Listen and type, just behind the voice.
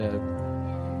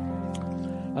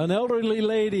An elderly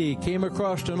lady came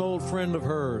across an old friend of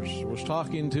hers, was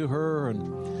talking to her,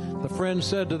 and the friend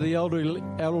said to the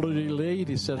elderly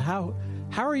lady, said, How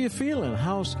are you feeling?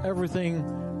 How's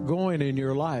everything going in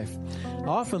your life? I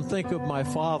often think of my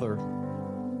father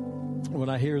when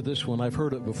I hear this one. I've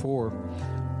heard it before.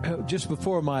 Just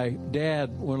before my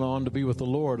dad went on to be with the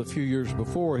Lord, a few years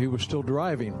before, he was still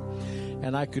driving.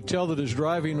 And I could tell that his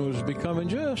driving was becoming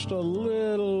just a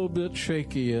little bit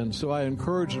shaky. And so I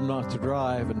encouraged him not to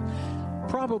drive. And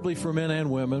probably for men and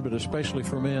women, but especially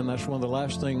for men, that's one of the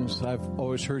last things I've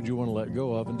always heard you want to let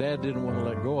go of. And Dad didn't want to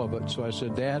let go of it. So I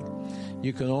said, Dad,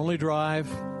 you can only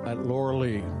drive at Laura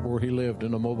Lee, where he lived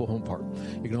in a mobile home park.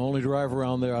 You can only drive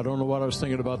around there. I don't know what I was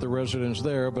thinking about the residents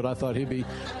there, but I thought he'd be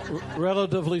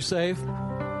relatively safe.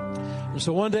 And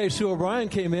so one day Sue O'Brien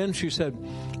came in. She said,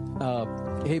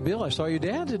 hey, Bill, I saw your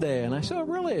dad today. And I said, oh,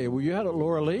 really? Were you out at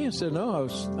Laura Lee? And said, no, I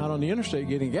was out on the interstate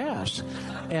getting gas.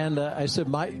 And I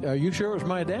said, are you sure it was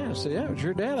my dad? I said, yeah, it was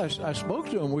your dad. I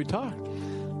spoke to him. We talked.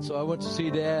 So I went to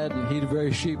see Dad, and he,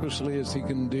 very sheepishly as he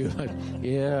can do, like,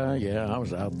 yeah, I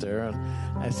was out there. And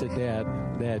I said,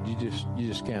 Dad, you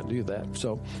just can't do that.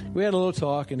 So we had a little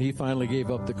talk, and he finally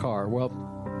gave up the car. Well,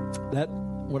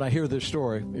 when I hear this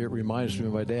story, it reminds me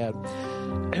of my dad.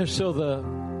 And so the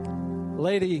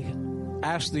lady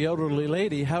asked the elderly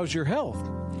lady, how's your health?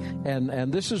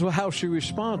 And this is how she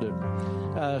responded.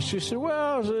 She said,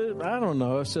 well, I don't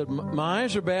know. I said, my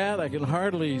eyes are bad. I can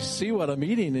hardly see what I'm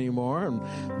eating anymore. And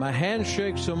my hands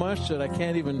shake so much that I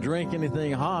can't even drink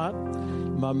anything hot.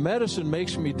 My medicine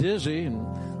makes me dizzy, and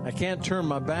I can't turn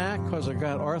my back because I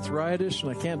got arthritis,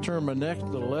 and I can't turn my neck to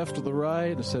the left or the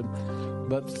right. I said,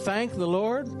 but thank the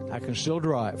Lord, I can still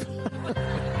drive.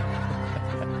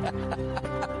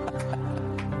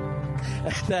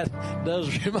 That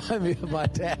does remind me of my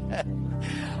dad.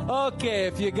 Okay,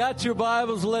 if you got your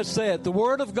Bibles, let's say it. The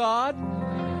Word of God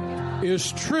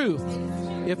is truth.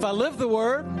 If I live the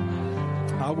Word,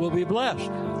 I will be blessed.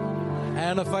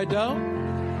 And if I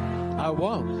don't, I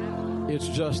won't. It's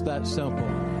just that simple.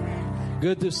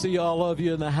 Good to see all of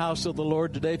you in the house of the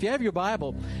Lord today. If you have your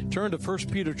Bible, turn to 1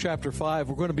 Peter chapter 5.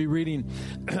 We're going to be reading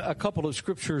a couple of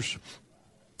scriptures,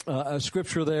 a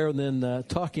scripture there, and then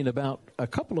talking about a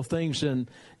couple of things in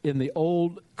the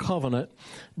Old Covenant.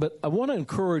 But I want to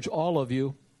encourage all of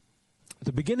you. At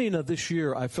the beginning of this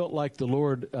year, I felt like the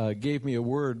Lord gave me a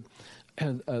word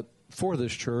for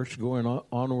this church, going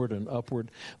onward and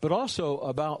upward, but also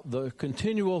about the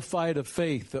continual fight of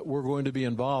faith that we're going to be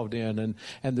involved in.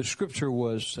 And the scripture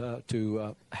was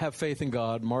to have faith in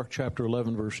God, Mark chapter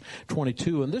 11, verse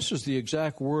 22. And this is the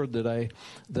exact word that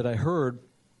I heard.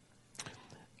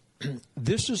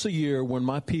 This is a year when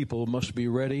my people must be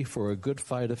ready for a good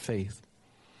fight of faith.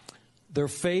 Their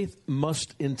faith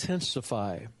must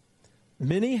intensify.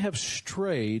 Many have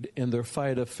strayed in their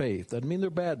fight of faith. Doesn't mean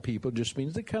they're bad people, just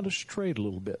means they kind of strayed a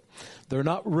little bit. They're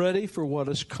not ready for what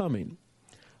is coming.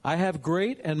 I have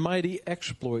great and mighty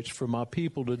exploits for my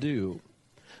people to do,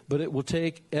 but it will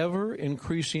take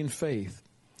ever-increasing faith.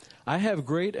 I have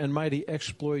great and mighty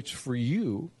exploits for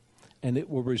you, and it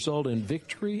will result in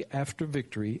victory after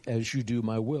victory as you do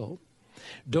my will.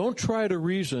 Don't try to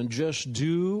reason, just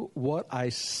do what I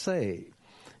say.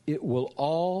 It will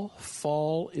all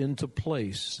fall into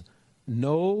place.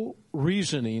 No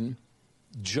reasoning,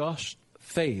 just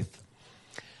faith.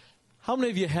 How many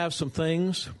of you have some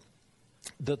things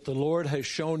that the Lord has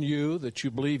shown you that you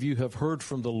believe you have heard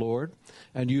from the Lord,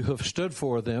 and you have stood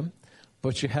for them,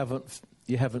 but you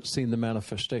haven't seen the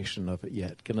manifestation of it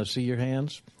yet? Can I see your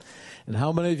hands? And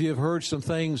how many of you have heard some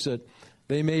things that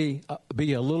they may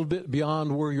be a little bit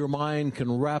beyond where your mind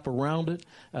can wrap around it?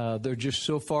 They're just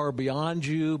so far beyond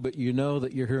you, but you know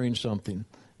that you're hearing something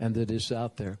and that it's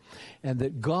out there. And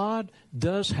that God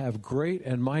does have great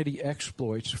and mighty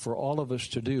exploits for all of us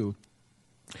to do.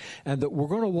 And that we're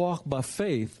going to walk by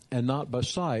faith and not by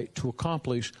sight to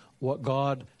accomplish what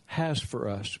God has for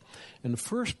us. In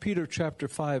 1 Peter chapter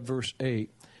 5, verse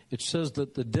 8, it says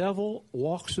that the devil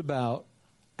walks about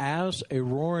as a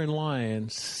roaring lion,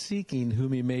 seeking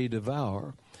whom he may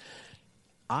devour.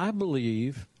 I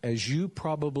believe, as you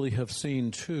probably have seen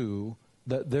too,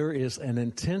 that there is an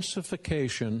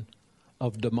intensification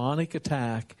of demonic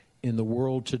attack in the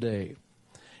world today.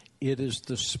 It is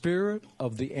the spirit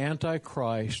of the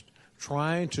Antichrist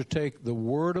trying to take the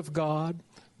Word of God,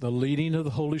 the leading of the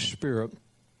Holy Spirit,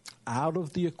 out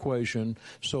of the equation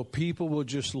so people will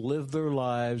just live their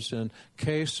lives and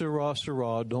que sera,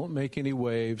 sera, don't make any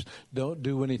waves, don't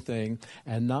do anything,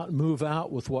 and not move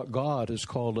out with what God has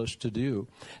called us to do.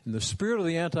 And the spirit of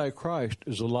the Antichrist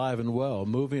is alive and well,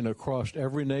 moving across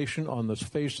every nation on the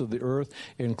face of the earth,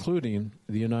 including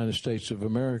the United States of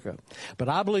America. But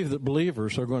I believe that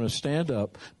believers are going to stand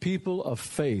up, people of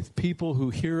faith, people who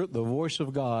hear the voice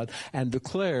of God and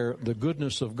declare the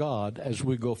goodness of God as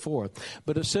we go forth.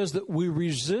 But it says that we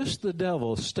resist the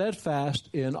devil steadfast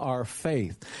in our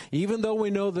faith. Even though we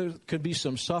know there could be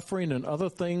some suffering and other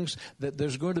things, that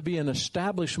there's going to be an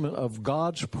establishment of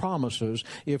God's promises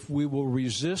if we will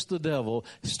resist the devil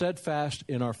steadfast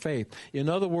in our faith. In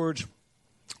other words,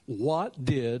 what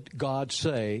did God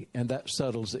say? And that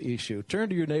settles the issue. Turn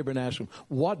to your neighbor and ask him,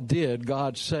 what did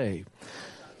God say?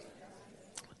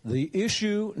 The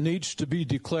issue needs to be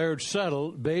declared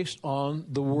settled based on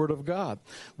the Word of God.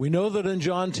 We know that in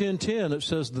John 10:10 it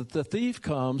says that the thief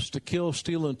comes to kill,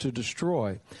 steal, and to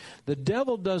destroy. The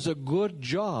devil does a good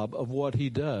job of what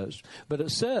he does. But it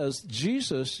says,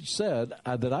 Jesus said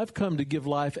that I've come to give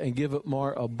life and give it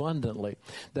more abundantly.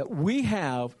 That we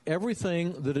have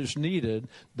everything that is needed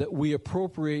that we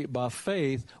appropriate by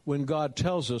faith when God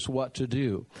tells us what to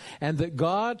do. And that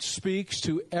God speaks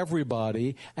to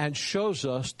everybody and shows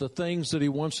us the things that he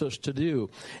wants us to do.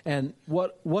 And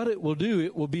what it will do,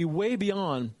 it will be way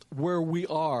beyond where we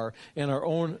are in our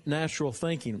own natural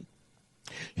thinking.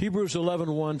 Hebrews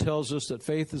 11:1 tells us that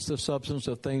faith is the substance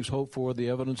of things hoped for, the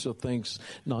evidence of things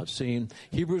not seen.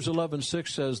 Hebrews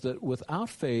 11:6 says that without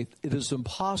faith, it is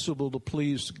impossible to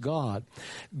please God.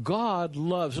 God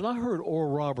loves, and I heard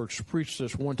Oral Roberts preach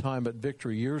this one time at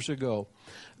Victory years ago.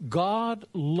 God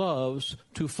loves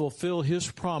to fulfill his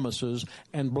promises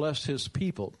and bless his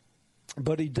people,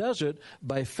 but he does it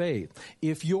by faith.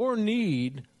 If your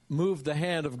need moved the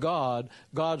hand of God,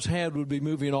 God's hand would be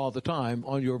moving all the time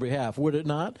on your behalf, would it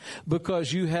not?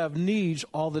 Because you have needs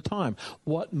all the time.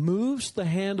 What moves the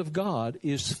hand of God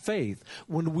is faith.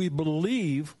 When we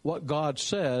believe what God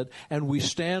said and we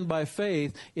stand by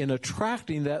faith in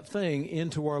attracting that thing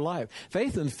into our life.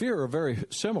 Faith and fear are very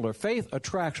similar. Faith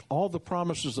attracts all the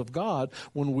promises of God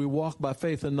when we walk by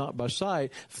faith and not by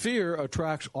sight. Fear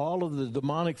attracts all of the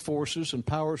demonic forces and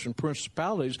powers and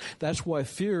principalities. That's why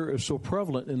fear is so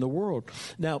prevalent in the world.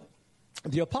 Now,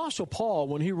 the Apostle Paul,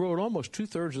 when he wrote almost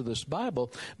 2/3 of this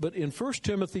Bible, but in 1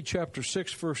 Timothy chapter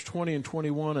 6, verse 20 and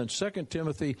 21, and 2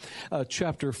 Timothy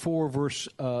chapter 4, verse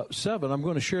 7, I'm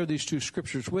going to share these two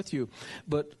scriptures with you.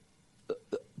 But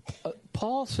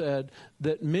Paul said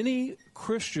that many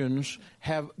Christians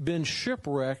have been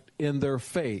shipwrecked in their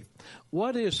faith.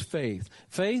 What is faith?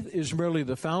 Faith is merely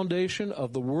the foundation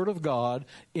of the Word of God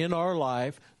in our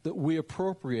life that we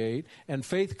appropriate, and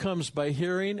faith comes by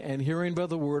hearing, and hearing by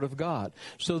the Word of God.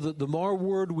 So that the more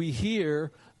Word we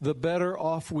hear, the better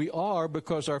off we are,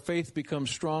 because our faith becomes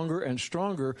stronger and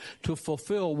stronger to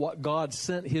fulfill what God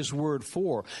sent His Word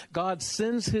for. God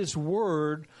sends His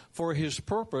Word for His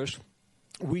purpose.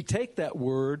 We take that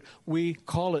word, we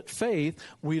call it faith,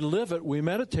 we live it, we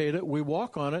meditate it, we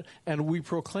walk on it, and we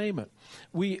proclaim it.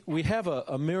 We have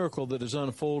a miracle that is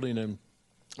unfolding, and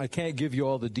I can't give you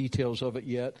all the details of it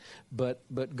yet, but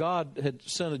God had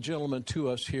sent a gentleman to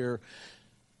us here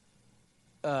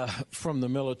from the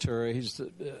military.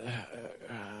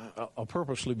 I'll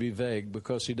purposely be vague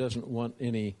because he doesn't want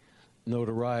any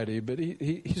notoriety, but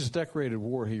he's a decorated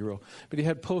war hero. But he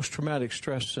had post-traumatic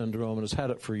stress syndrome and has had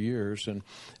it for years, and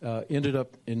ended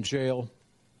up in jail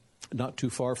not too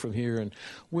far from here. And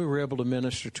we were able to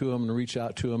minister to him and reach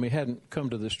out to him. He hadn't come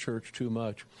to this church too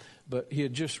much, but he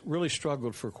had just really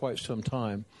struggled for quite some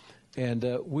time. And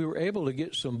we were able to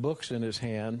get some books in his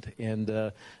hand,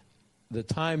 and the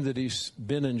time that he's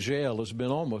been in jail has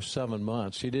been almost 7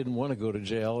 months. He didn't want to go to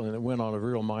jail, and it went on a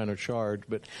real minor charge,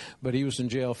 but he was in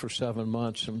jail for 7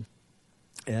 months.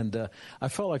 And I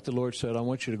felt like the Lord said, I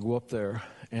want you to go up there,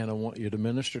 and I want you to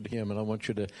minister to him, and I want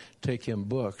you to take him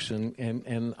books.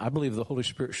 And I believe the Holy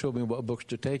Spirit showed me what books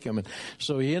to take him. And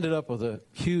so he ended up with a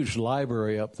huge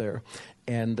library up there.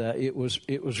 And it was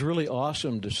really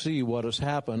awesome to see what has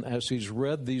happened as he's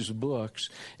read these books.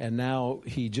 And now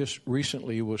he just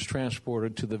recently was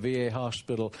transported to the VA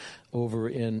hospital over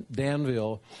in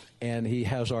Danville, and he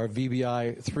has our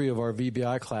VBI, 3 of our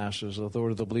VBI classes,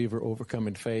 Authority of the Believer,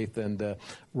 Overcoming Faith, and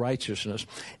Righteousness.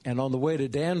 And on the way to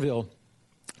Danville,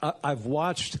 I've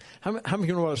watched, how many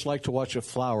know what it's like to watch a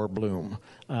flower bloom?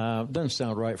 Doesn't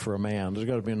sound right for a man. There's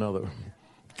got to be another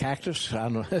cactus? I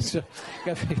don't know. It's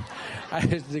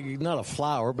not a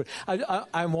flower, but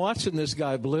I'm watching this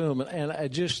guy bloom, and I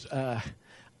just,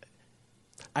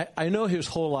 I know his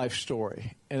whole life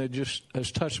story, and it just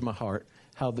has touched my heart,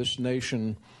 how this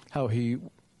nation,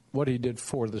 what he did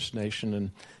for this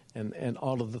nation, and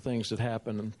all of the things that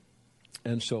happened.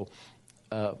 And so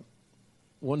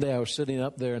one day I was sitting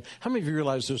up there, and how many of you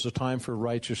realize there's a time for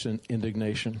righteous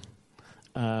indignation?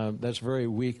 That's a very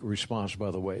weak response,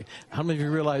 by the way. How many of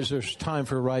you realize there's time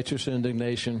for righteous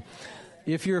indignation?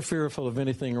 If you're fearful of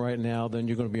anything right now, then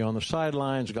you're going to be on the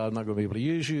sidelines. God's not going to be able to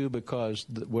use you, because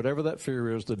whatever that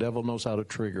fear is, the devil knows how to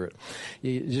trigger it.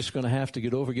 You're just going to have to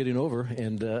getting over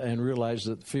and realize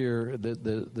that fear,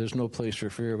 that there's no place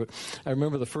for fear. But I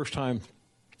remember the first time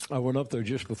I went up there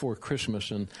just before Christmas,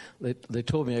 and they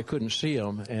told me I couldn't see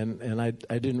him, and I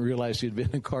didn't realize he'd been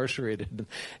incarcerated.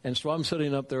 And so I'm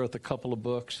sitting up there with a couple of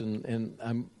books, and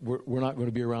we're not going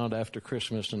to be around after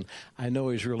Christmas, and I know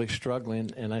he's really struggling.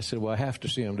 And I said, well, I have to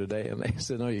see him today. And they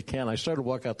said, no, you can't. I started to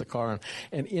walk out the car,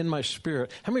 and in my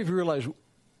spirit, how many of you realize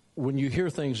when you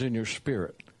hear things in your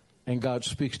spirit and God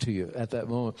speaks to you at that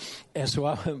moment? And so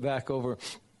I went back over,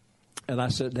 and I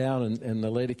sat down, and the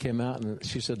lady came out, and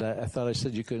she said, I thought I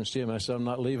said you couldn't see him. I said, I'm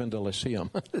not leaving until I see him.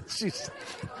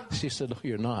 She said, oh,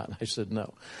 you're not. I said,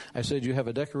 no. I said, you have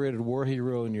a decorated war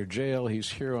hero in your jail. He's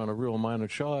here on a real minor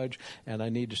charge, and I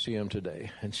need to see him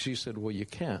today. And she said, well, you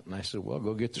can't. And I said, well,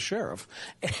 go get the sheriff.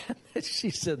 And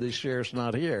she said, the sheriff's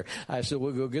not here. I said,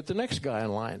 well, go get the next guy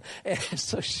in line. And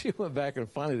so she went back,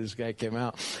 and finally this guy came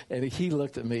out, and he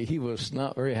looked at me. He was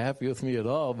not very happy with me at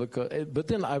all, but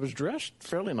then I was dressed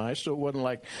fairly nice, so it wasn't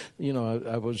like,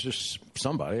 I was just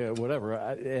somebody or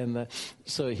whatever.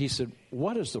 So he said,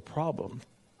 what is the problem?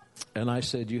 And I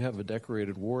said, you have a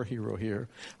decorated war hero here.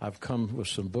 I've come with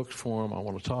some books for him. I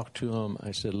want to talk to him.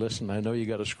 I said, listen, I know you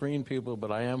got to screen people,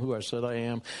 but I am who I said I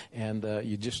am, and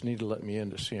you just need to let me in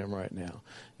to see him right now.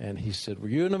 And he said, were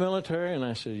you in the military? And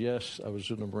I said, yes, I was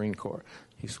in the Marine Corps.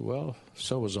 He said, well,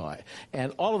 so was I.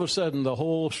 And all of a sudden, the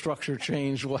whole structure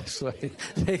changed.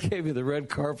 They gave me the red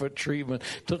carpet treatment,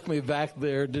 took me back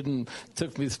there,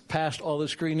 took me past all the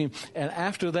screening. And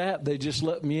after that, they just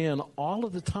let me in all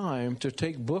of the time to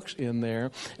take books in there.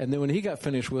 And then when he got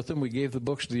finished with them, we gave the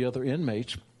books to the other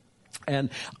inmates. And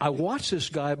I watched this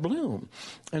guy bloom.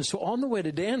 And so on the way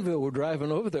to Danville, we're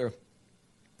driving over there.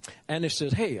 And he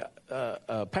said, hey,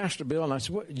 Pastor Bill. And I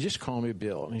said, what? Just call me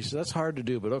Bill. And he said, that's hard to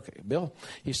do, but okay. Bill,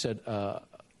 he said,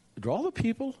 do all the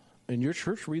people in your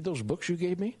church read those books you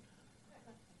gave me?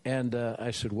 And I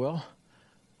said, well,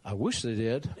 I wish they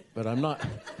did, but I'm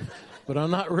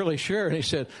not really sure. And he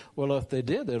said, well, if they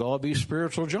did, they'd all be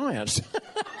spiritual giants.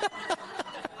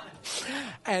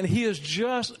 And he is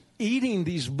just eating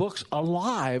these books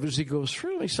alive as he goes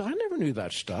through. He said, I never knew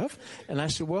that stuff. And I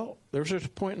said, well, there's a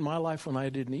point in my life when I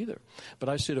didn't either. But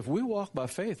I said, if we walk by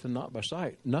faith and not by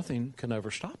sight, nothing can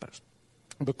ever stop us.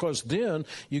 Because then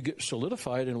you get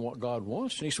solidified in what God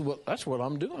wants. And he said, well, that's what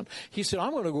I'm doing. He said,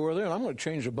 I'm going to go over there and I'm going to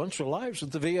change a bunch of lives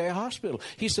at the VA hospital.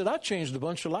 He said, I changed a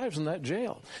bunch of lives in that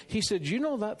jail. He said, you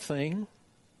know that thing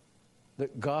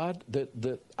that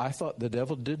that I thought the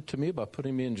devil did to me by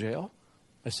putting me in jail?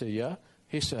 I said, yeah.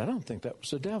 He said, I don't think that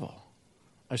was the devil.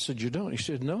 I said, you don't? He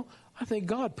said, no, I think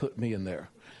God put me in there.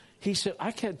 He said,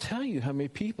 I can't tell you how many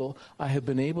people I have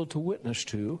been able to witness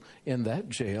to in that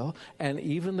jail. And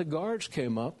even the guards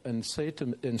came up and said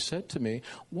to me,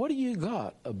 what do you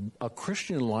got, a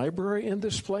Christian library in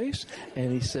this place?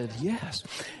 And he said, yes.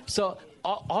 So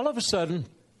all of a sudden,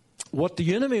 what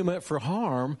the enemy meant for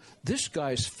harm, this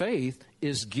guy's faith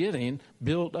is getting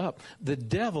built up. The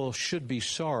devil should be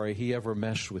sorry he ever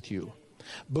messed with you,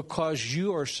 because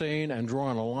you are saying and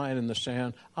drawing a line in the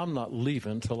sand, I'm not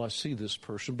leaving till I see this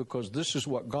person, because this is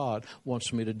what God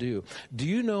wants me to do. Do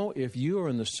you know if you are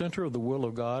in the center of the will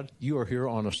of God, you are here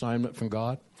on assignment from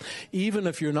God? Even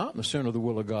if you're not in the center of the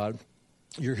will of God,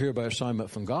 you're here by assignment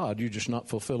from God. You're just not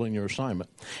fulfilling your assignment.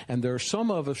 And there are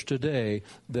some of us today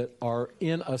that are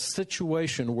in a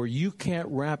situation where you can't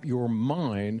wrap your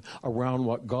mind around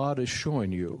what God is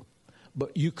showing you,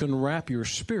 but you can wrap your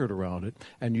spirit around it,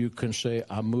 and you can say,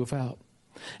 I move out.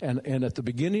 And at the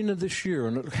beginning of this year,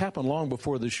 and it happened long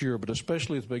before this year, but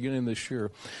especially at the beginning of this year,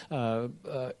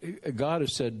 God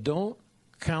has said, don't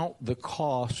count the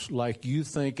costs like you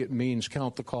think it means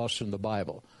count the costs in the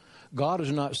Bible. God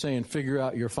is not saying figure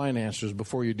out your finances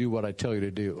before you do what I tell you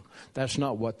to do. That's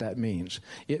not what that means.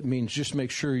 It means just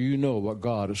make sure you know what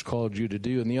God has called you to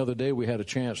do. And the other day we had a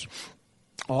chance.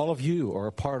 All of you are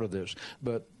a part of this,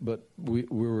 but we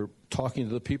were talking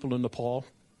to the people in Nepal.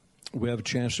 We have a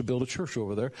chance to build a church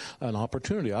over there, an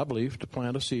opportunity, I believe, to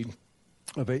plant a seed.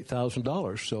 of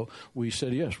 $8,000. So we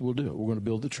said, yes, we'll do it. We're going to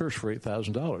build the church for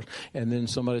 $8,000. And then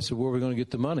somebody said, where are we going to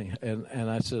get the money? And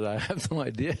I said, I have no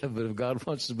idea, but if God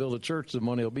wants to build a church, the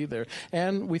money will be there.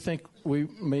 And we think we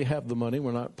may have the money.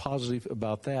 We're not positive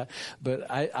about that. But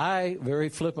I very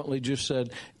flippantly just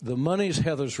said, the money's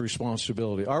Heather's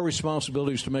responsibility. Our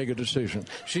responsibility is to make a decision.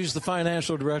 She's the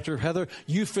financial director. Heather,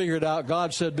 you figure it out.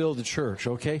 God said build the church,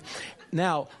 okay?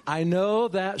 Now, I know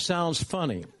that sounds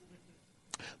funny.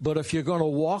 But if you're going to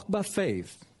walk by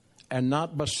faith and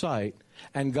not by sight,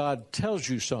 and God tells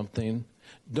you something,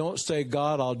 don't say,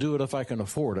 God, I'll do it if I can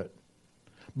afford it,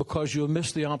 because you'll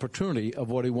miss the opportunity of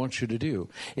what he wants you to do.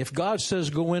 If God says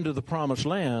go into the promised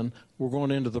land, we're going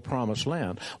into the promised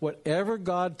land. Whatever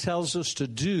God tells us to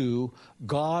do,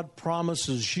 God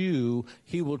promises you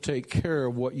he will take care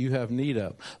of what you have need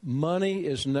of. Money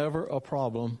is never a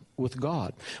problem with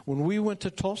God. When we went to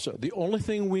Tulsa, the only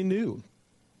thing we knew,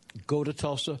 go to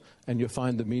Tulsa and you'll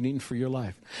find the meaning for your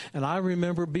life. And I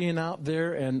remember being out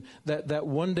there and that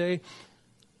one day,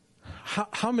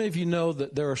 how many of you know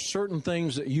that there are certain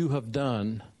things that you have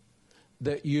done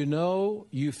that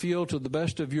you feel to the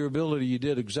best of your ability you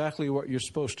did exactly what you're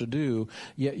supposed to do,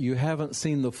 yet you haven't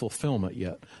seen the fulfillment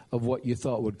yet of what you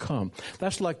thought would come.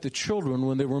 That's like the children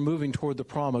when they were moving toward the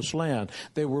promised land.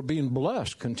 They were being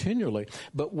blessed continually.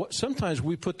 But sometimes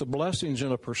we put the blessings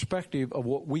in a perspective of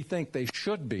what we think they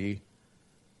should be.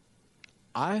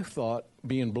 I thought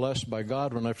being blessed by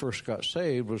God when I first got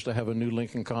saved was to have a new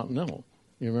Lincoln Continental.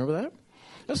 You remember that?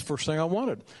 That's the first thing I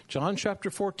wanted. John chapter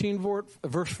 14,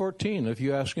 verse 14. If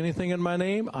you ask anything in my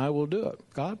name, I will do it.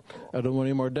 God, I don't want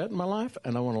any more debt in my life,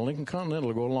 and I want a Lincoln Continental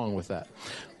to go along with that.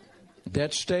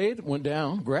 Debt stayed, went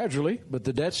down gradually, but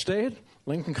the debt stayed.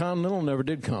 Lincoln Continental never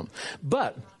did come.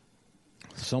 But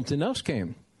something else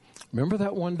came. Remember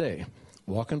that one day,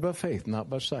 walking by faith, not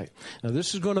by sight. Now,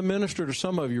 this is going to minister to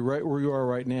some of you right where you are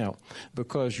right now,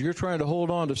 because you're trying to hold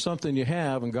on to something you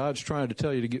have, and God's trying to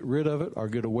tell you to get rid of it or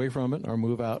get away from it or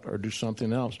move out or do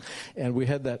something else. And we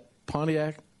had that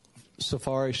Pontiac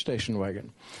Safari station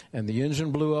wagon, and the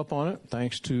engine blew up on it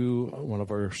thanks to one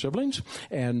of our siblings.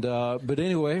 And but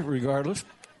anyway, regardless.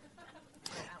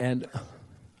 And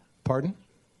pardon?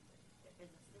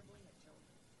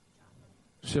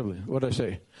 Sibling. What did I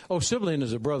say? Oh, sibling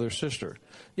is a brother, sister.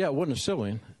 Yeah, it wasn't a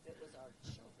sibling.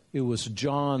 It was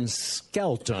John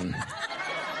Skelton.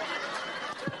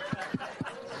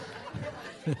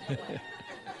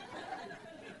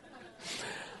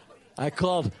 I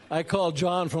called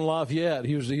John from Lafayette.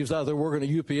 He was out there working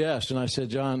at UPS, and I said,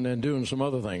 John, and doing some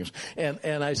other things.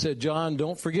 And I said, John,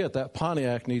 don't forget that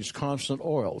Pontiac needs constant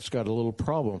oil. It's got a little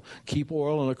problem. Keep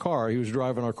oil in the car. He was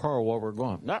driving our car while we were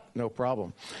gone. No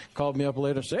problem. Called me up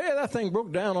later and said, hey, that thing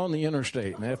broke down on the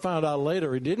interstate. And I found out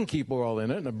later he didn't keep oil in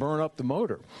it, and it burned up the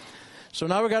motor. So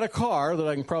now we got a car that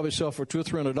I can probably sell for $200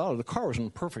 or $300. The car was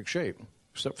in perfect shape,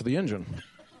 except for the engine.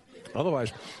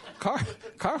 Otherwise, car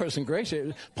was in great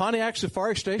shape. Pontiac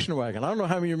Safari station wagon. I don't know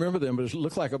how many remember them, but it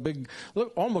looked like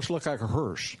almost looked like a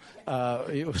hearse.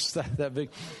 It was that big.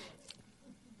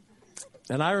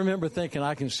 And I remember thinking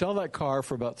I can sell that car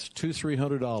for about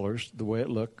 $200-$300. The way it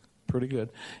looked, pretty good.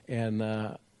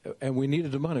 And we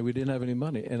needed the money. We didn't have any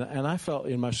money. And I felt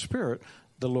in my spirit,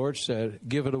 the Lord said,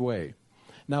 give it away.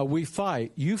 Now, we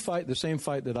fight. You fight the same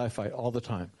fight that I fight all the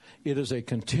time. It is a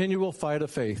continual fight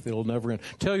of faith that will never end.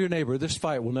 Tell your neighbor, this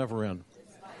fight will never end.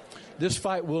 This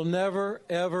fight will never,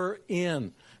 ever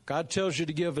end. God tells you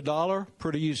to give $1,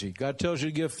 pretty easy. God tells you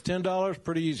to give $10,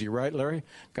 pretty easy, right, Larry?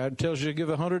 God tells you to give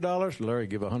 $100, Larry,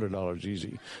 give $100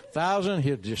 easy. 1,000,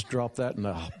 he'll just drop that in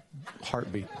a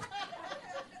heartbeat.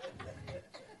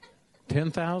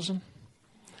 10,000?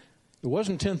 It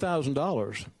wasn't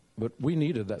 $10,000. But we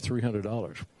needed that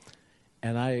 $300.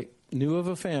 And I knew of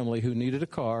a family who needed a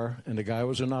car, and the guy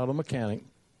was an auto mechanic.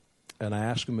 And I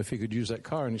asked him if he could use that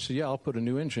car. And he said, yeah, I'll put a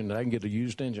new engine in it. I can get a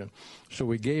used engine. So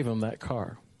we gave him that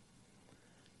car.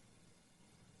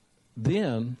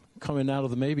 Then, coming out of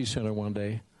the Mabee Center one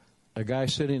day, a guy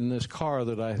sitting in this car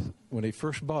that when he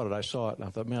first bought it, I saw it. And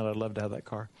I thought, man, I'd love to have that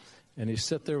car. And he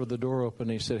sat there with the door open,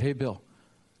 and he said, hey, Bill,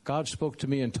 God spoke to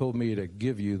me and told me to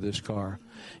give you this car.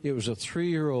 It was a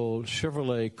 3-year-old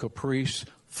Chevrolet Caprice,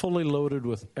 fully loaded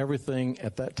with everything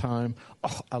at that time.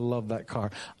 Oh, I love that car.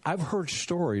 I've heard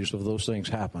stories of those things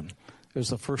happen. It was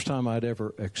the first time I'd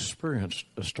ever experienced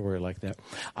a story like that.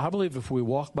 I believe if we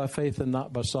walk by faith and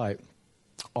not by sight,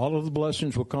 all of the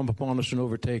blessings will come upon us and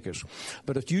overtake us.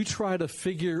 But if you try to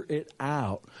figure it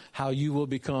out, how you will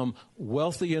become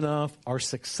wealthy enough or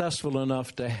successful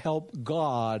enough to help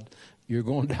God, you're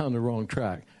going down the wrong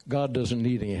track. God doesn't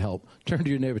need any help. Turn to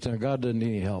your neighbor and tell him, God doesn't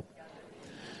need any help.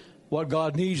 What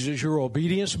God needs is your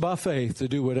obedience by faith to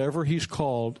do whatever He's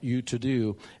called you to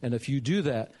do. And if you do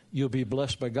that, you'll be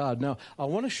blessed by God. Now, I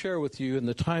want to share with you in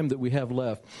the time that we have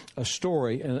left a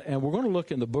story, and we're going to look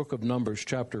in the book of Numbers,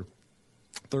 chapter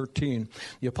 13.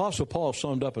 The Apostle Paul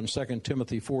summed up in 2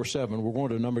 Timothy 4:7. We're going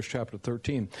to Numbers chapter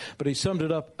 13. But he summed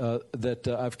it up that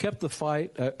I've kept the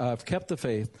fight, I've kept the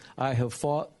faith, I have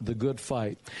fought the good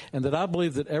fight. And that I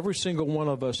believe that every single one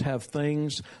of us have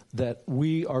things that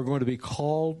we are going to be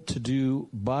called to do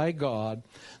by God,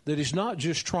 that He's not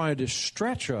just trying to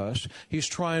stretch us, He's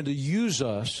trying to use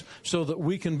us so that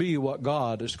we can be what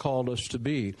God has called us to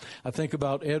be. I think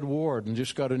about Ed Ward, and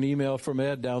just got an email from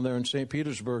Ed down there in St.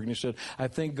 Petersburg, and he said, I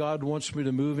think God wants me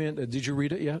to move in. Did you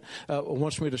read it yet?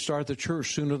 Wants me to start the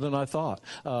church sooner than I thought.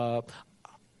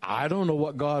 I don't know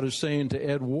what God is saying to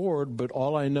Ed Ward, but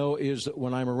all I know is that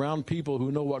when I'm around people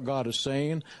who know what God is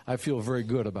saying, I feel very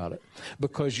good about it.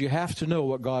 Because you have to know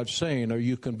what God's saying, or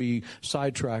you can be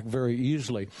sidetracked very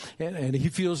easily. And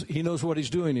he knows what He's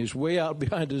doing. He's way out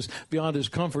beyond his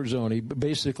comfort zone. He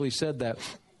basically said that.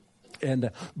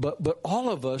 And but all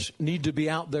of us need to be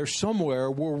out there somewhere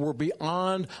where we're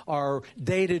beyond our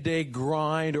day-to-day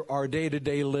grind or our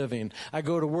day-to-day living. I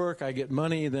go to work, I get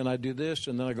money, then I do this,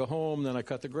 and then I go home, then I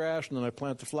cut the grass, and then I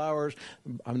plant the flowers.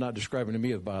 I'm not describing to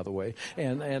me, by the way.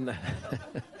 And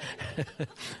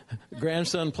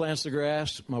grandson plants the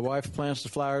grass, my wife plants the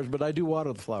flowers, but I do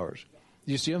water the flowers.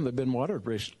 You see them? They've been watered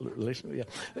recently. Yeah.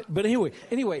 But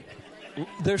anyway,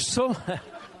 there's so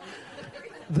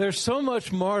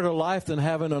much more to life than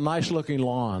having a nice-looking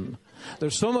lawn.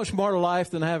 There's so much more to life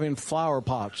than having flower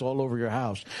pots all over your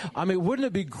house. I mean, wouldn't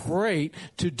it be great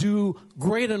to do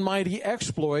great and mighty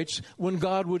exploits when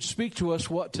God would speak to us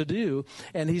what to do?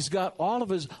 And He's got all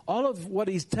of what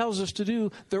He tells us to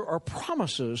do. There are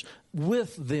promises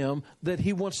with them that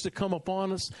He wants to come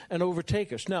upon us and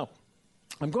overtake us. Now,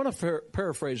 I'm going to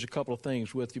paraphrase a couple of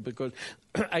things with you, because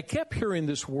I kept hearing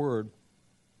this word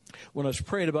when I was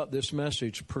praying about this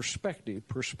message, perspective,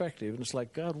 and it's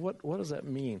like, God, what does that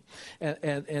mean?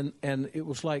 And it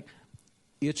was like,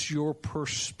 it's your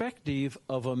perspective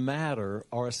of a matter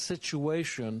or a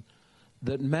situation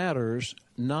that matters,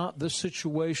 not the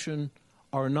situation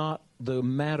or not the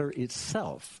matter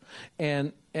itself.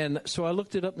 And so I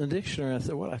looked it up in the dictionary, and I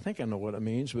thought, well, I think I know what it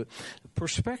means, but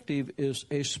perspective is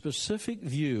a specific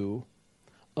view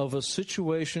of a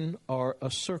situation or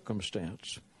a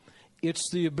circumstance.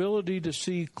 It's the ability to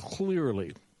see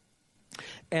clearly.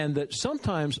 And that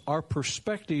sometimes our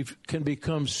perspective can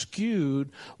become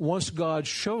skewed once God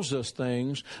shows us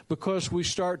things, because we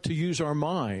start to use our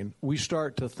mind. We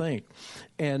start to think.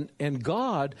 And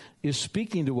God is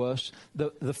speaking to us.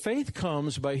 The faith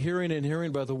comes by hearing, and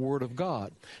hearing by the Word of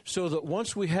God. So that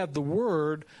once we have the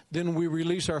Word, then we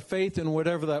release our faith in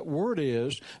whatever that Word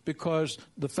is, because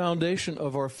the foundation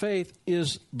of our faith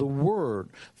is the Word.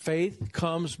 Faith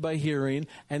comes by hearing,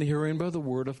 and hearing by the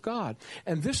Word of God.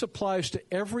 And this applies to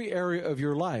every area of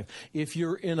your life. If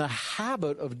you're in a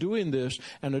habit of doing this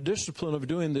and a discipline of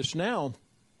doing this now,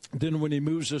 then when He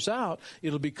moves us out,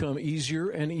 it'll become easier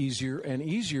and easier and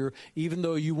easier, even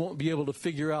though you won't be able to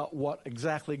figure out what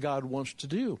exactly God wants to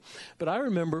do. But I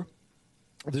remember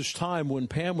this time when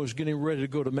Pam was getting ready to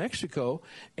go to Mexico,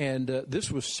 and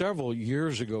this was several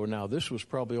years ago now. This was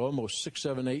probably almost 6,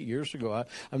 7, 8 years ago.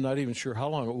 I'm not even sure how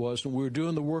long it was. And we were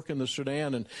doing the work in the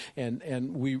Sudan,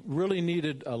 and we really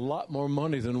needed a lot more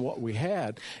money than what we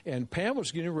had. And Pam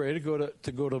was getting ready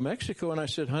to go to Mexico, and I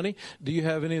said, honey, do you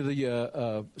have any of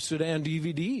the Sudan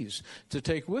DVDs to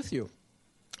take with you?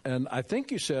 And I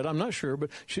think you said, I'm not sure, but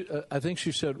I think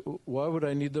she said, why would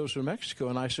I need those in Mexico?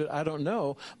 And I said, I don't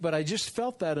know, but I just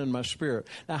felt that in my spirit.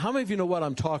 Now, how many of you know what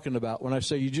I'm talking about when I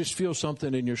say you just feel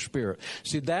something in your spirit?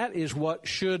 See, that is what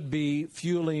should be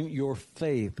fueling your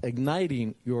faith,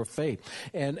 igniting your faith.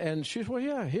 And she said, well,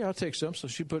 yeah, I'll take some. So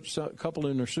she put a couple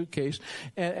in her suitcase.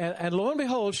 And lo and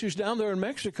behold, she's down there in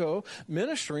Mexico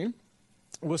ministering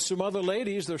with some other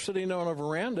ladies. They're sitting on a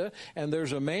veranda, and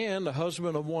there's a man, the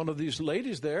husband of one of these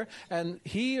ladies there, and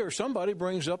he or somebody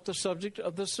brings up the subject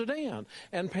of the Sudan.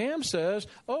 And Pam says,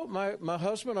 oh, my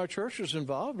husband, our church is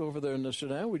involved over there in the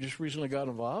Sudan. We just recently got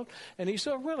involved. And he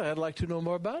said, really, I'd like to know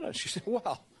more about it. She said,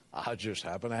 well, I just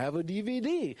happen to have a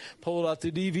DVD. Pulled out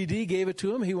the DVD, gave it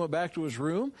to him. He went back to his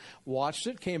room, watched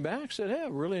it, came back, said, hey, I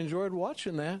really enjoyed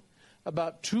watching that.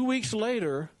 About 2 weeks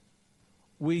later,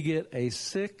 we get a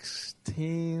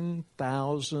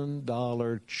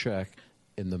 $16,000 check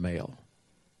in the mail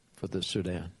for the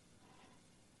Sudan.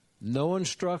 No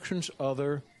instructions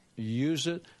other. Use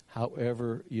it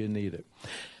however you need it.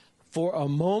 For a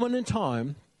moment in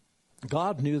time,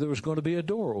 God knew there was going to be a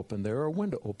door open there, or a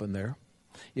window open there.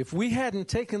 If we hadn't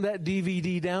taken that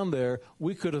DVD down there,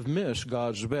 we could have missed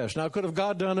God's best. Now, could have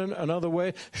God done it another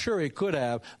way? Sure, he could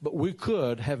have, but we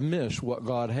could have missed what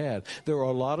God had. There are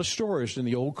a lot of stories in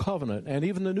the Old Covenant and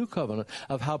even the New Covenant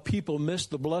of how people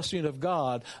missed the blessing of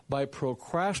God by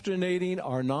procrastinating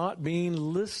or not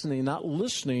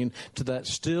listening to that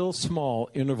still small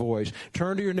inner voice.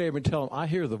 Turn to your neighbor and tell him, I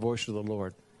hear the voice of the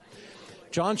Lord.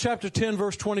 John chapter 10,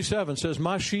 verse 27 says,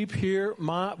 my sheep hear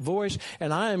my voice,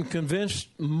 and I am convinced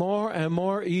more and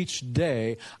more each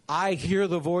day I hear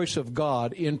the voice of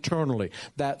God internally.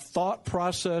 That thought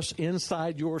process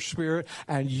inside your spirit,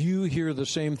 and you hear the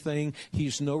same thing.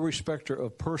 He's no respecter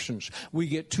of persons. We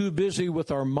get too busy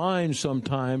with our minds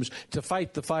sometimes to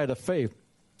fight the fight of faith,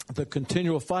 the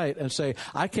continual fight, and say,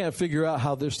 I can't figure out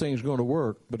how this thing's going to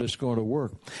work, but it's going to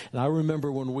work. And I remember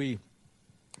when we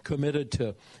committed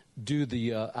to do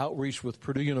the outreach with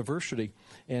Purdue University,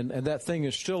 and that thing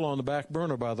is still on the back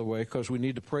burner, by the way, because we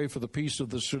need to pray for the peace of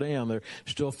the Sudan. They're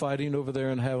still fighting over there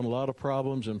and having a lot of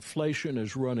problems. Inflation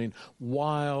is running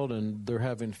wild, and they're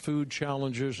having food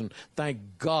challenges, and thank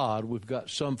God we've got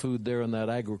some food there in that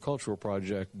agricultural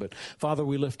project. But Father,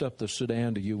 we lift up the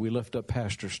Sudan to you. We lift up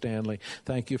Pastor Stanley.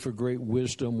 Thank you for great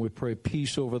wisdom. We pray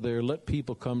peace over there. Let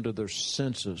people come to their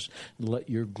senses, and let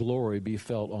your glory be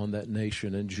felt on that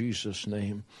nation. In Jesus'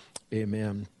 name,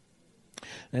 amen.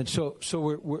 And so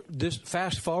we're this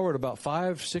fast forward about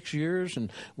 5-6 years,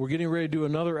 and we're getting ready to do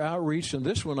another outreach. And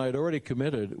this one I'd already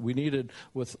committed. We needed,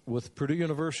 with Purdue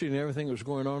University and everything that was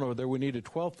going on over there, we needed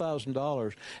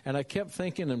 $12,000. And I kept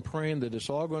thinking and praying that it's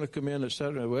all going to come in, et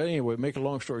cetera. Well, anyway, make a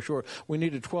long story short, we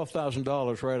needed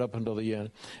 $12,000 right up until the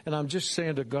end. And I'm just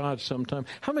saying to God sometime,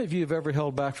 how many of you have ever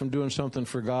held back from doing something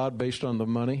for God based on the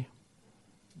money?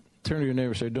 Turn to your neighbor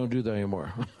and say, don't do that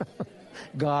anymore.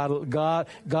 God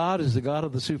is the God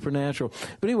of the supernatural.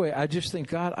 But anyway, I just think,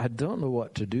 God, I don't know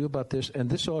what to do about this. And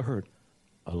this is all I heard.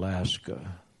 Alaska.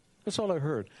 That's all I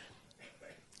heard.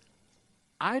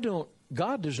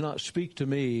 God does not speak to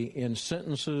me in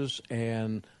sentences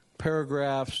and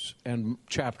paragraphs and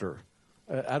chapter.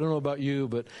 I don't know about you,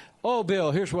 but, oh,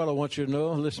 Bill, here's what I want you to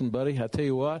know. Listen, buddy, I tell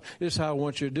you what, this is how I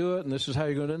want you to do it, and this is how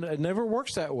you're going to. It never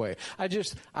works that way. I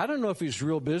don't know if he's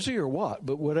real busy or what,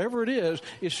 but whatever it is,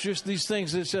 it's just these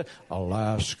things that say,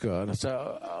 Alaska. And it's,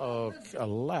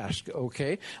 Alaska,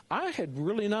 okay. I had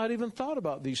really not even thought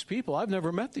about these people. I've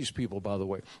never met these people, by the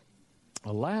way.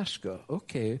 Alaska,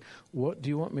 okay. What do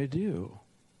you want me to do?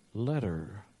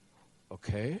 Letter,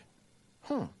 okay.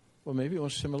 Well, maybe he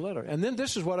wants to send me a letter. And then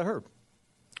this is what I heard.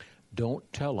 Don't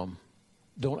tell them.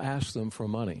 Don't ask them for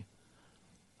money.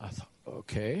 I thought,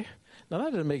 okay. Now,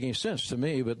 that didn't make any sense to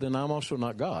me, but then I'm also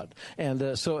not God.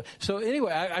 And so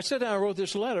anyway, I sat down and wrote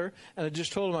this letter, and I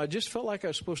just told them I just felt like I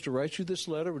was supposed to write you this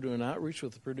letter. We're doing outreach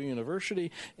with Purdue University,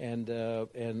 and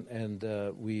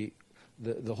the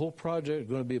whole project is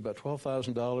going to be about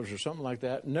 $12,000 or something like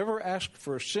that. Never asked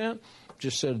for a cent.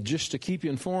 Just said, just to keep you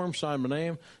informed, sign my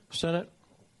name, sent it.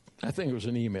 I think it was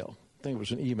an email.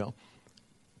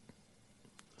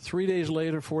 3 days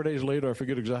later, 4 days later, I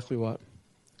forget exactly what,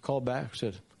 called back,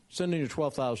 said, sending you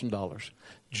 $12,000.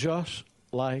 Just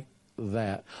like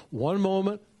that. One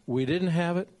moment, we didn't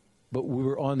have it, but we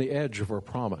were on the edge of our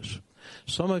promise.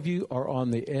 Some of you are on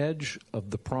the edge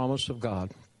of the promise of God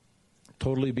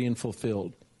totally being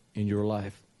fulfilled in your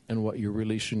life and what you're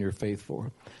releasing your faith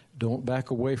for. Don't back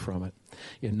away from it.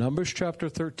 In Numbers chapter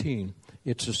 13,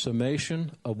 it's a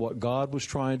summation of what God was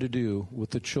trying to do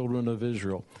with the children of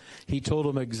Israel. He told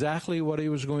them exactly what he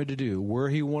was going to do, where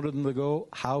he wanted them to go,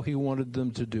 how he wanted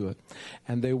them to do it.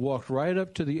 And they walked right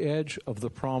up to the edge of the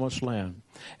promised land.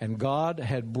 And God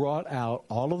had brought out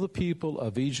all of the people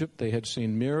of Egypt. They had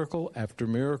seen miracle after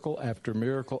miracle after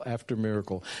miracle after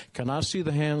miracle. Can I see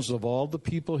the hands of all the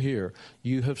people here?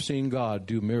 You have seen God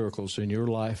do miracles in your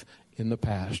life in the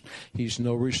past. He's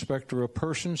no respecter of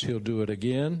persons. He'll do it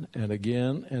again and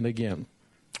again and again.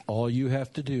 All you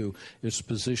have to do is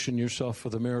position yourself for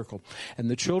the miracle. And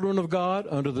the children of God,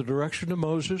 under the direction of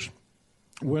Moses,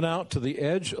 went out to the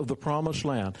edge of the promised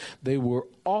land. They were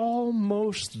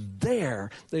almost there.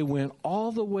 They went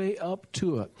all the way up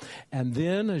to it. And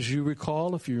then, as you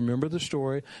recall, if you remember the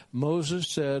story, Moses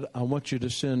said, I want you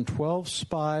to send 12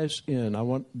 spies in.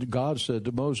 God said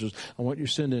to Moses, I want you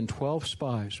to send in 12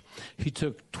 spies. He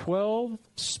took 12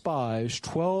 spies,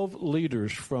 12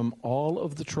 leaders from all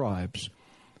of the tribes,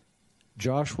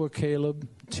 Joshua, Caleb,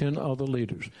 10 other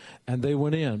leaders, and they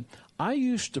went in. I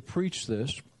used to preach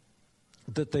this,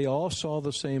 that they all saw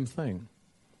the same thing.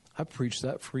 I preached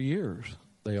that for years.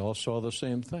 They all saw the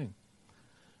same thing.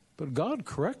 But God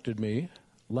corrected me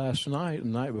last night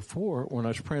and the night before when I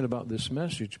was praying about this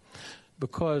message,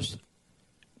 because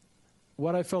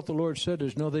what I felt the Lord said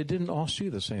is, no, they didn't all see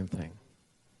the same thing.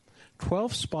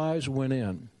 12 spies went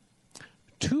in.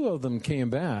 2 of them came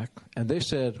back, and they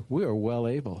said, we are well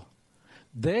able.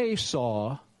 They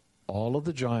saw all of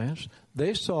the giants.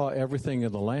 They saw everything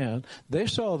in the land. They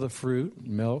saw the fruit,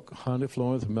 milk, honey,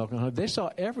 flowing with milk and honey. They saw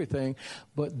everything,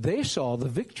 but they saw the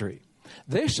victory.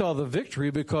 They saw the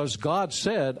victory because God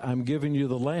said, I'm giving you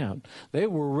the land. They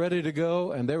were ready to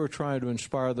go, and they were trying to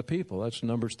inspire the people. That's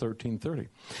Numbers 13:30.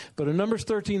 But in Numbers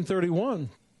 13:31,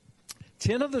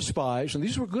 10 of the spies, and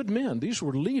these were good men, these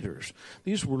were leaders.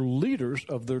 These were leaders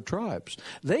of their tribes.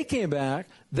 They came back.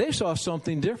 They saw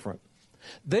something different.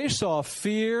 They saw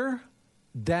fear,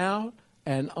 doubt,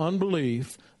 and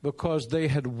unbelief because they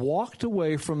had walked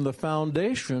away from the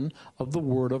foundation of the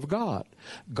Word of God.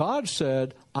 God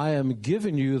said, I am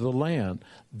giving you the land.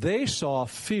 They saw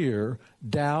fear,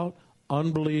 doubt,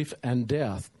 unbelief, and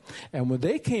death. And when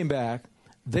they came back,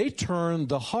 they turned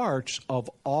the hearts of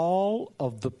all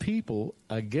of the people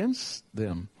against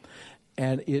them.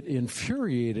 And it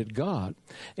infuriated God.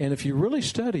 And if you really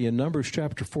study in Numbers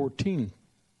chapter 14,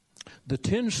 the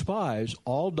 10 spies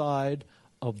all died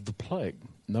of the plague.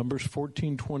 Numbers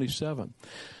 14:27.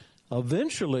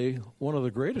 Eventually, one of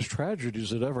the greatest tragedies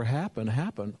that ever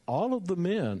happened. All of the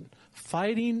men,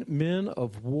 fighting men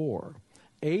of war,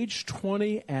 age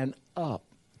 20 and up,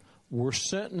 were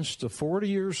sentenced to 40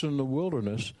 years in the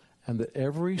wilderness, and that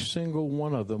every single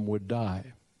one of them would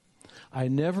die. I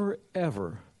never,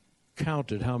 ever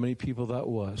counted how many people that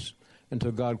was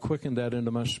until God quickened that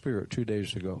into my spirit 2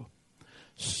 days ago.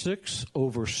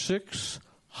 Over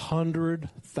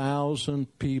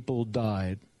 600,000 people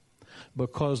died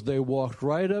because they walked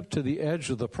right up to the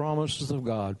edge of the promises of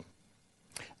God,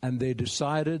 and they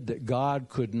decided that God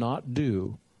could not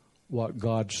do what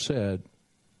God said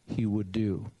he would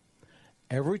do.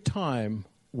 Every time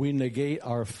we negate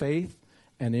our faith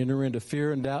and enter into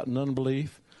fear and doubt and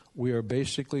unbelief, we are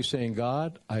basically saying,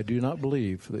 God, I do not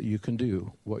believe that you can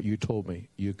do what you told me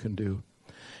you can do.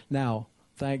 Now,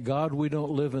 thank God we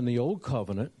don't live in the old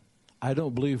covenant. I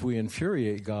don't believe we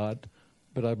infuriate God,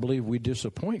 but I believe we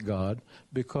disappoint God,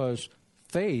 because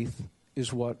faith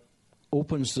is what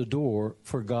opens the door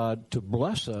for God to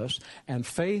bless us, and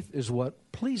faith is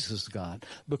what pleases God,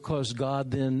 because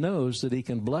God then knows that he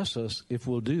can bless us if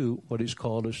we'll do what he's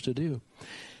called us to do.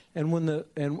 And when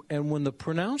the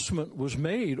pronouncement was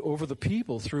made over the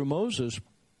people through Moses,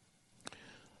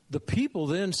 the people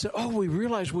then said, oh, we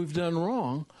realize we've done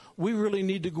wrong. We really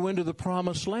need to go into the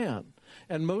promised land.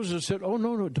 And Moses said, oh,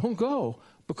 no, don't go,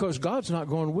 because God's not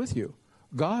going with you.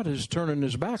 God is turning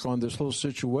his back on this whole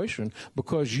situation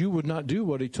because you would not do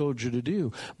what he told you to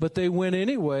do. But they went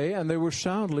anyway, and they were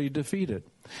soundly defeated.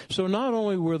 So not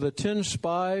only were the 10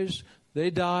 spies,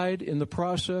 they died in the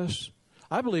process.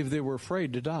 I believe they were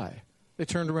afraid to die. They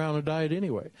turned around and died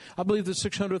anyway. I believe the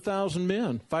 600,000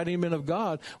 men, fighting men of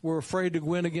God, were afraid to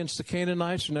go in against the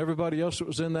Canaanites and everybody else that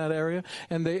was in that area,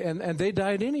 and they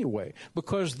died anyway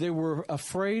because they were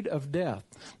afraid of death.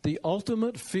 The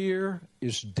ultimate fear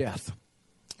is death.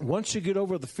 Once you get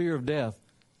over the fear of death,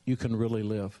 you can really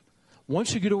live.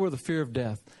 Once you get over the fear of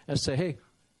death and say, hey,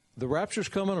 the rapture's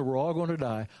coming and we're all going to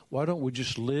die, why don't we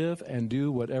just live and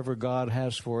do whatever God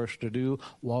has for us to do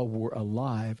while we're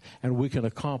alive, and we can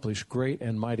accomplish great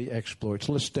and mighty exploits.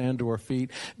 Let's stand to our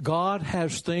feet. God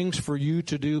has things for you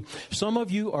to do. Some of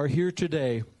you are here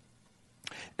today,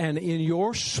 and in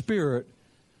your spirit,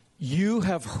 you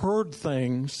have heard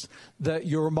things that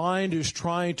your mind is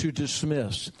trying to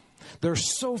dismiss. They're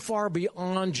so far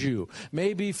beyond you,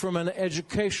 maybe from an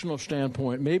educational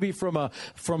standpoint, maybe from a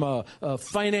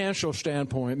financial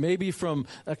standpoint, maybe from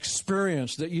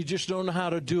experience that you just don't know how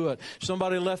to do it.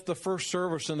 Somebody left the first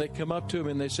service and they come up to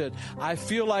me and they said, I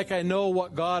feel like I know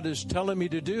what God is telling me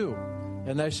to do.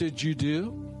 And I said, you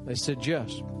do? They said,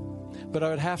 yes. But I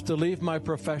would have to leave my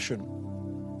profession.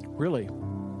 Really?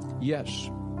 Yes.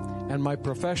 And my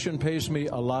profession pays me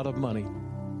a lot of money.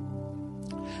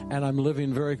 And I'm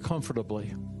living very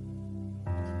comfortably.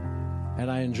 And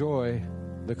I enjoy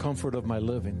the comfort of my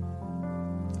living.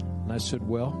 And I said,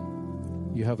 well,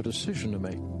 you have a decision to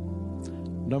make.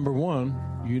 Number one,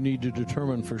 you need to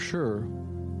determine for sure,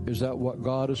 is that what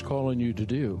God is calling you to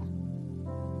do?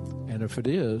 And if it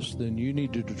is, then you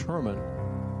need to determine,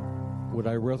 would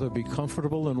I rather be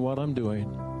comfortable in what I'm doing,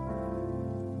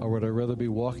 or would I rather be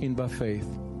walking by faith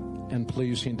and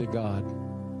pleasing to God?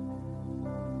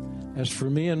 As for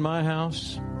me and my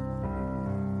house,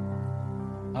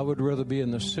 I would rather be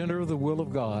in the center of the will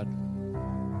of God,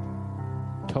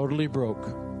 totally broke.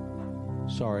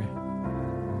 Sorry.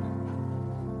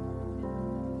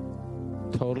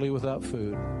 Totally without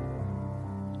food,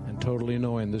 and totally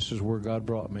knowing this is where God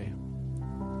brought me.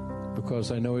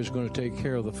 because I know He's going to take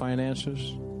care of the finances,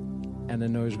 and I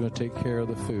know He's going to take care of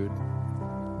the food.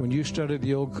 When you study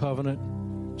the Old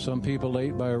Covenant, some people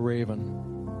ate by a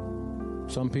raven.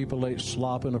 Some people ate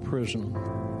slop in a prison.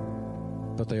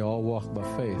 But they all walked by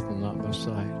faith and not by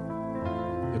sight.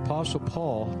 The Apostle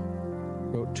Paul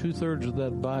wrote 2/3 of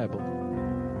that Bible.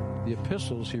 The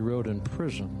epistles he wrote in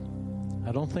prison.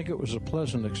 I don't think it was a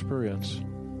pleasant experience.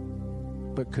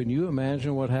 But can you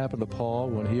imagine what happened to Paul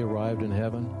when he arrived in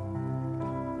heaven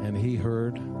and he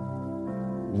heard,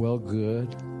 well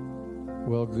good,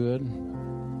 well done.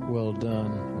 Well,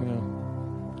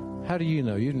 how do you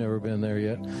know? You've never been there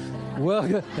yet. Well,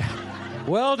 good.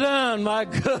 Well done, my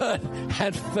good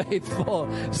and faithful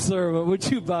servant. Would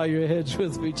you bow your heads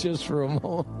with me just for a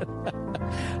moment?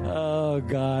 Oh,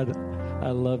 God,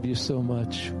 I love you so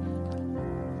much.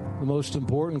 The most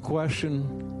important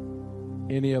question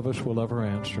any of us will ever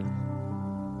answer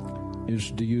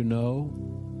is, do you know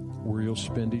where you'll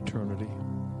spend eternity?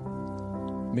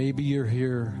 Maybe you're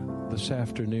here this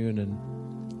afternoon and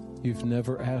you've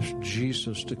never asked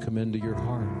Jesus to come into your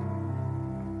heart.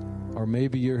 Or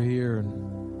maybe you're here and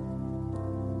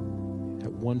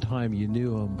at one time you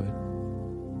knew Him, but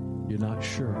you're not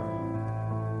sure.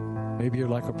 Maybe you're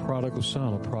like a prodigal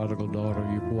son, a prodigal daughter.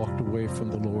 You've walked away from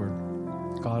the Lord.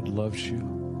 God loves you.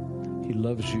 He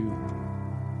loves you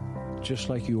just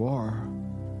like you are,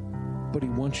 but He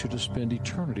wants you to spend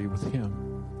eternity with Him.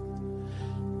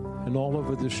 And all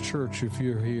over this church, if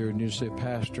you're here and you say,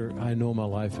 Pastor, I know my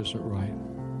life isn't right.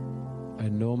 I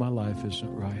know my life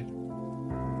isn't right.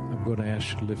 I'm going to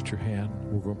ask you to lift your hand.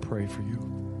 We're going to pray for you.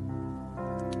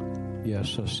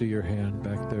 Yes, I see your hand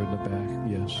back there in the back.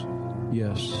 Yes,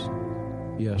 yes,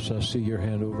 yes, I see your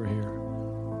hand over here.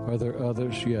 Are there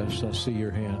others? Yes, I see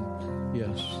your hand.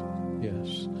 Yes,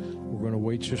 yes. We're going to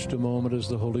wait just a moment as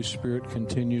the Holy Spirit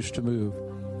continues to move.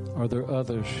 Are there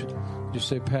others? You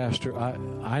say, Pastor,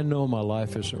 I know my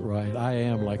life isn't right. I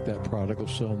am like that prodigal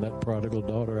son, that prodigal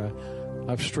daughter.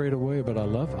 I've strayed away, but I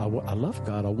love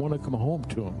God. I want to come home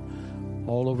to Him.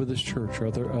 All over this church,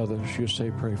 are there others? You say,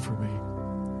 pray for me.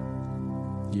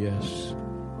 Yes.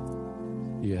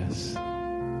 Yes.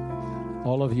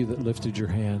 All of you that lifted your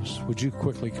hands, would you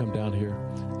quickly come down here?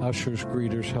 Ushers,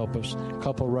 greeters, help us.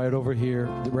 Couple right over here,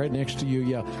 right next to you.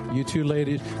 Yeah, you two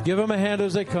ladies. Give them a hand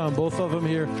as they come. Both of them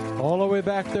here. All the way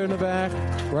back there in the back.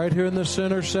 Right here in the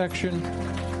center section.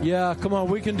 Yeah, come on.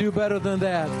 We can do better than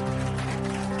that.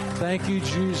 Thank you,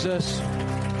 Jesus.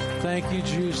 Thank you,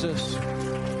 Jesus.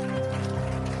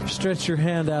 Stretch your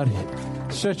hand out.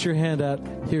 Stretch your hand out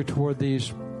here toward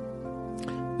these.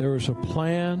 There is a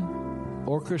plan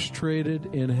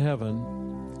orchestrated in heaven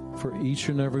for each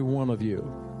and every one of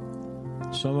you.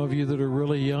 Some of you that are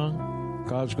really young,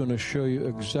 God's going to show you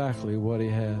exactly what He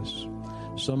has.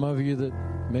 Some of you that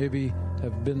maybe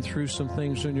have been through some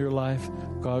things in your life,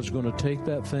 God's going to take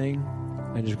that thing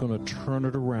and He's going to turn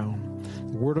it around.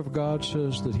 The Word of God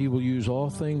says that He will use all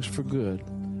things for good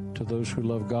to those who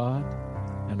love God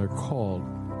and are called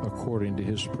according to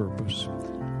His purpose.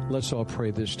 Let's all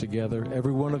pray this together.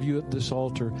 Every one of you at this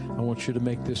altar, I want you to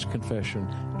make this confession.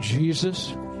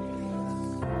 Jesus,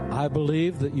 I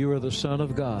believe that you are the Son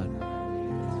of God.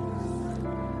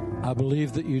 I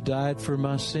believe that you died for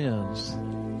my sins.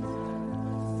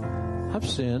 I've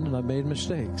sinned and I've made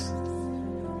mistakes.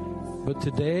 But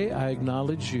today I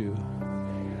acknowledge you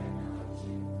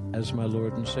as my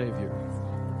Lord and Savior.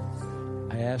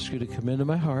 I ask you to come into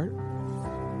my heart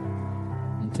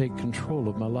and take control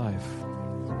of my life.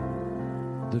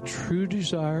 The true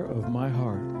desire of my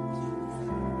heart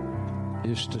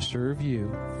is to serve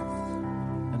you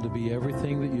and to be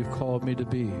everything that you've called me to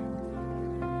be.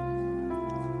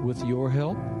 With your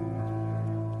help,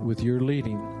 with your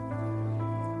leading,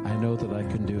 I know that I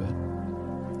can do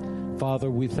it.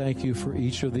 Father, we thank you for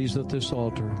each of these at this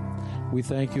altar. We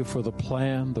thank you for the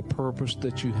plan, the purpose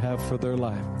that you have for their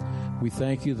life. We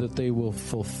thank you that they will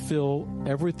fulfill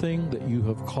everything that you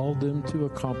have called them to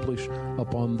accomplish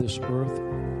upon this earth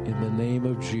in the name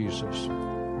of Jesus.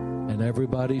 And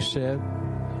everybody said,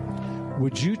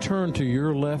 would you turn to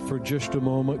your left for just a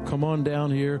moment? Come on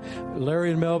down here.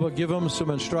 Larry and Melba, give them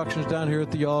some instructions down here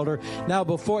at the altar. Now,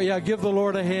 give the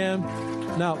Lord a hand.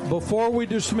 Now, before we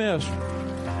dismiss,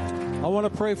 I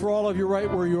want to pray for all of you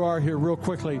right where you are here real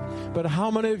quickly. But how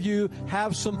many of you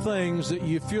have some things that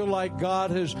you feel like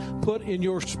God has put in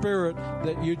your spirit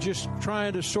that you're just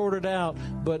trying to sort it out,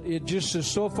 but it just is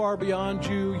so far beyond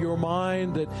you, your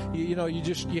mind, that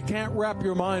you can't wrap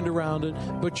your mind around it,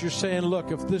 but you're saying,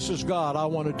 look, if this is God, I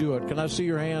want to do it. Can I see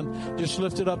your hand? Just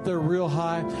lift it up there real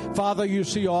high. Father, you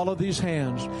see all of these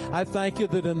hands. I thank you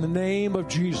that in the name of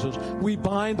Jesus, we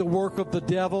bind the work of the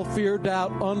devil, fear,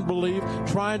 doubt, unbelief,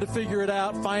 trying to figure it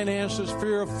out, finances,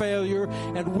 fear of failure,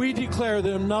 and we declare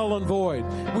them null and void.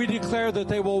 We declare that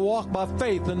they will walk by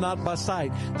faith and not by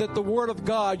sight, that the Word of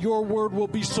God, your Word, will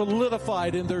be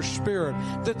solidified in their spirit,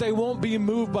 that they won't be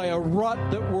moved by a rut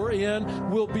that we're in,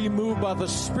 will be moved by the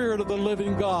Spirit of the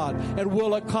living God, and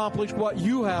will accomplish what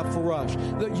you have for us,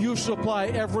 that you supply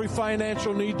every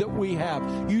financial need that we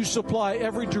have. You supply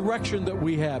every direction that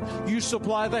we have. You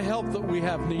supply the help that we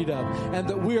have need of, and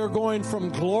that we are going from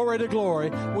glory to glory,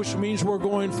 which means we're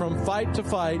going from fight to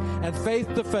fight and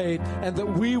faith to faith, and that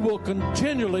we will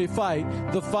continually fight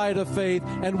the fight of faith,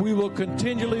 and we will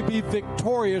continually be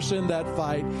victorious in that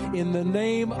fight in the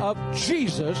name of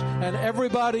Jesus. And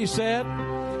everybody said,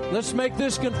 let's make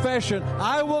this confession.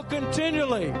 I will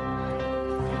continually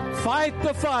fight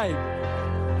the fight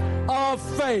of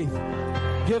faith.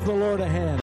 Give the Lord a hand.